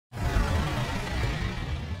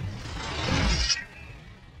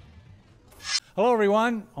Hello,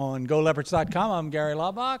 everyone. On GoLeopards.com, I'm Gary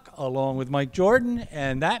Laubach, along with Mike Jordan,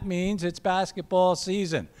 and that means it's basketball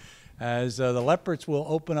season, as the Leopards will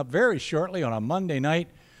open up very shortly on a Monday night.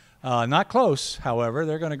 Not close, however.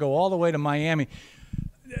 They're going to go all the way to Miami.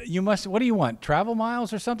 What do you want, travel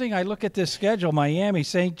miles or something? I look at this schedule: Miami,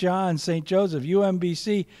 St. John's, St. Joseph,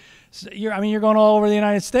 UMBC. You're going all over the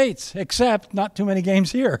United States, except not too many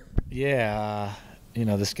games here. Yeah,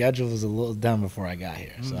 the schedule was a little done before I got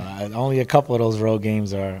here. So only a couple of those road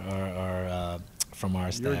games are from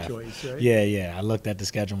our staff. Your choice, right? Yeah. I looked at the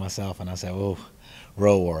schedule myself and I said, "Oh,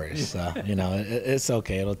 road warriors." So it's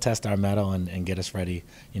okay. It'll test our mettle and get us ready,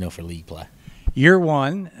 for league play. Year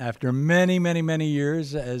one, after many, many, many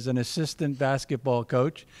years as an assistant basketball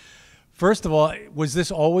coach. First of all, was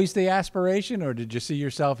this always the aspiration, or did you see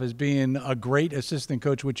yourself as being a great assistant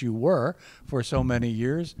coach, which you were for so many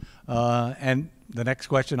years? And the next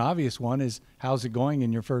question, obvious one, is how's it going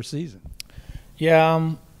in your first season?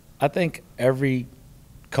 Yeah, I think every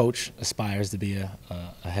coach aspires to be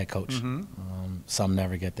a head coach. Mm-hmm. Some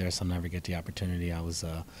never get there. Some never get the opportunity. I was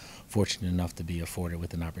fortunate enough to be afforded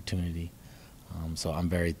with an opportunity. So I'm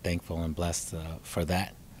very thankful and blessed for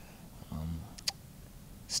that.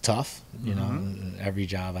 It's tough, Every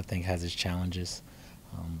job I think has its challenges.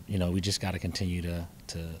 We just got to continue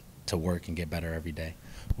to work and get better every day.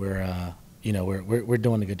 We're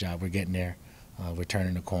doing a good job. We're getting there. We're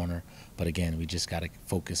turning the corner. But again, we just got to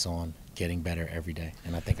focus on getting better every day.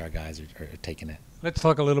 And I think our guys are taking it. Let's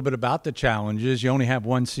talk a little bit about the challenges. You only have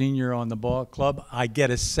one senior on the ball club. I get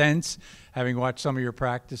a sense, having watched some of your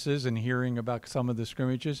practices and hearing about some of the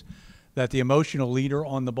scrimmages, that the emotional leader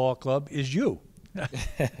on the ball club is you.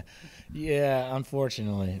 Yeah,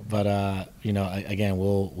 unfortunately. But, again,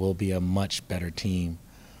 we'll be a much better team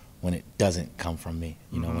when it doesn't come from me,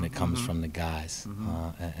 when it comes from the guys,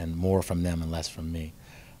 and more from them and less from me.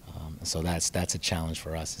 So that's a challenge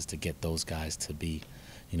for us, is to get those guys to be,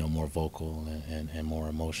 more vocal and more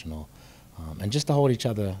emotional, and just to hold each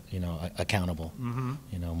other, accountable,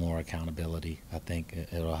 more accountability. I think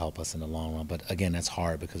it'll help us in the long run. But again, that's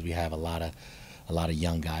hard because we have a lot of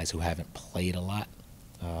young guys who haven't played a lot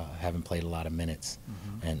of minutes.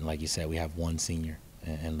 And like you said, we have one senior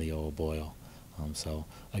and Leo O'Boyle. So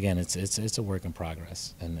again, it's a work in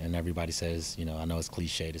progress, and everybody says, I know it's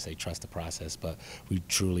cliche to say trust the process, but we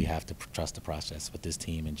truly have to trust the process with this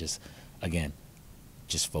team and just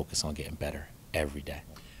focus on getting better every day.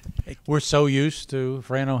 We're so used to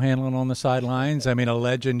Fran O'Hanlon on the sidelines. I mean, a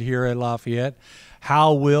legend here at Lafayette.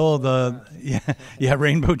 How will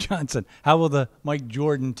Rainbow Johnson? How will the Mike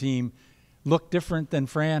Jordan team look different than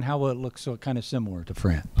Fran? How will it look so kind of similar to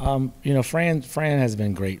Fran? Fran has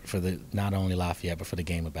been great for not only Lafayette but for the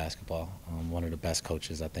game of basketball. One of the best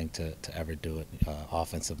coaches I think to ever do it.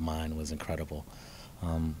 Offensive mind was incredible.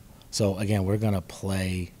 So again, we're gonna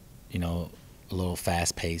play, a little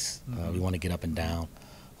fast pace. We want to get up and down.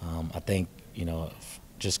 I think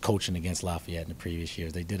just coaching against Lafayette in the previous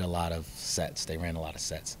years, they did a lot of sets. They ran a lot of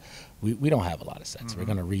sets. We don't have a lot of sets. We're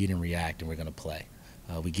gonna read and react, and we're gonna play.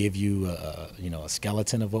 We give you a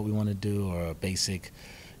skeleton of what we want to do, or a basic,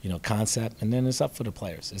 concept, and then it's up for the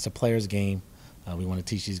players. It's a players' game. We want to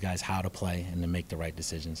teach these guys how to play and to make the right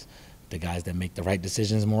decisions. The guys that make the right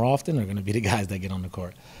decisions more often are going to be the guys that get on the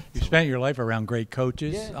court. You spent your life around great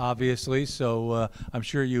coaches, obviously, so I'm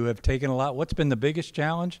sure you have taken a lot. What's been the biggest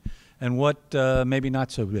challenge, and what maybe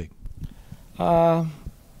not so big? The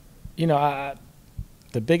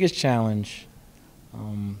biggest challenge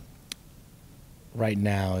right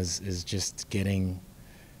now is just getting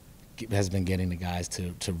the guys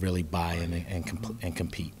to really buy in and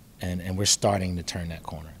compete, and we're starting to turn that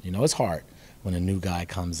corner. It's hard when a new guy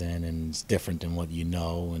comes in and it's different than what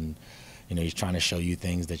and he's trying to show you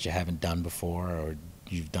things that you haven't done before or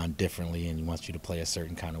you've done differently, and he wants you to play a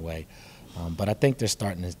certain kind of way. But I think they're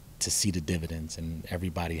starting to see the dividends, and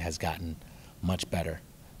everybody has gotten much better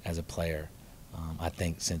as a player. I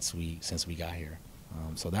think since we got here.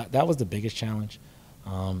 So that was the biggest challenge.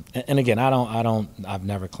 And again, I've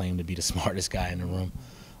never claimed to be the smartest guy in the room.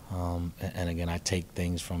 And again, I take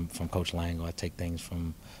things from Coach Lango. I take things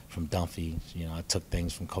from Dunphy. I took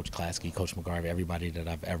things from Coach Klasky, Coach McGarvey, everybody that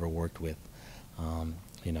I've ever worked with.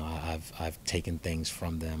 I've taken things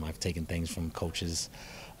from them. I've taken things from coaches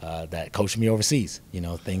that coached me overseas.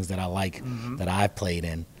 Things that I like, that I played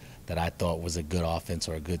in, that I thought was a good offense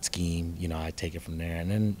or a good scheme. I take it from there.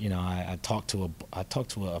 And then I talked to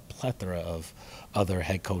a plethora of other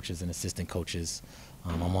head coaches and assistant coaches.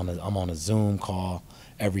 I'm on a Zoom call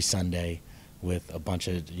every Sunday with a bunch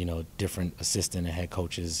of different assistant and head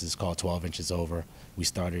coaches. It's called 12 Inches Over. We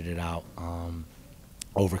started it out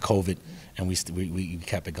over COVID, and we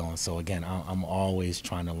kept it going. So again, I'm always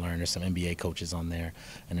trying to learn. There's some NBA coaches on there,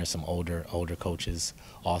 and there's some older coaches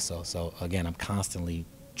also. So again, I'm constantly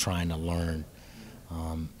trying to learn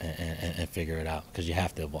and figure it out, because you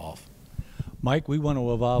have to evolve. Mike, we want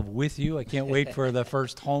to evolve with you. I can't wait for the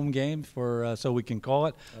first home game so we can call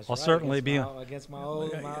it. That's I'll right, certainly be against my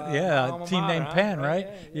old team named Penn, right?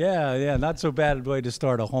 Yeah, not so bad way to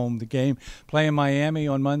start a home game. Playing Miami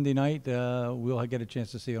on Monday night. We'll get a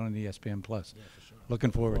chance to see it on ESPN Plus. Yeah, for sure.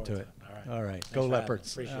 Looking forward to it. All right. Go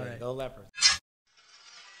Leopards. Appreciate All it. right. Go Leopards.